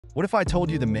What if I told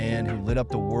you the man who lit up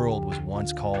the world was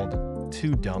once called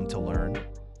too dumb to learn?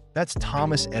 That's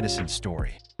Thomas Edison's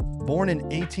story. Born in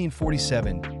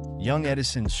 1847, young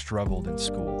Edison struggled in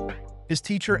school. His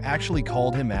teacher actually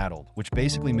called him addled, which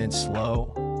basically meant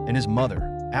slow, and his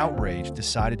mother, outraged,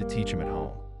 decided to teach him at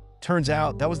home. Turns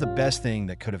out that was the best thing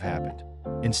that could have happened.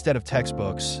 Instead of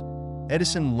textbooks,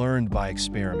 Edison learned by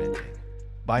experimenting.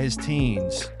 By his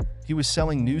teens, he was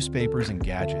selling newspapers and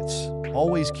gadgets,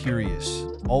 always curious,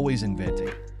 always inventing.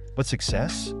 But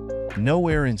success?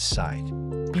 Nowhere in sight.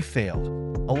 He failed.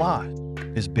 A lot.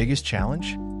 His biggest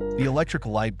challenge? The electric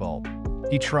light bulb.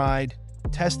 He tried,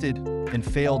 tested, and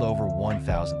failed over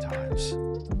 1,000 times.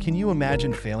 Can you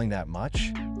imagine failing that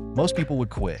much? Most people would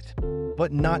quit.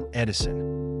 But not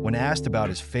Edison. When asked about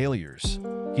his failures,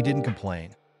 he didn't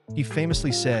complain. He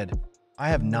famously said, "I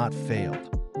have not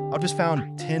failed. I've just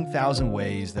found 10,000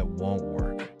 ways that won't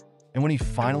work." And when he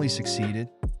finally succeeded,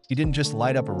 he didn't just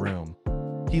light up a room.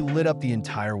 He lit up the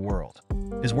entire world.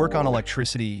 His work on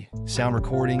electricity, sound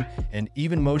recording, and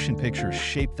even motion pictures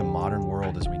shaped the modern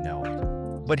world as we know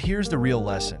it. But here's the real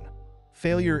lesson.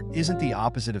 Failure isn't the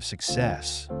opposite of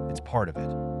success, it's part of it.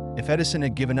 If Edison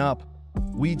had given up,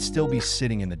 we'd still be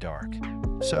sitting in the dark.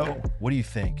 So, what do you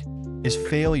think? Is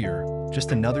failure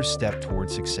just another step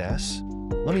towards success?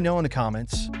 Let me know in the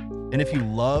comments. And if you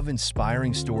love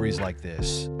inspiring stories like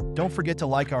this, don't forget to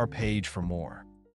like our page for more.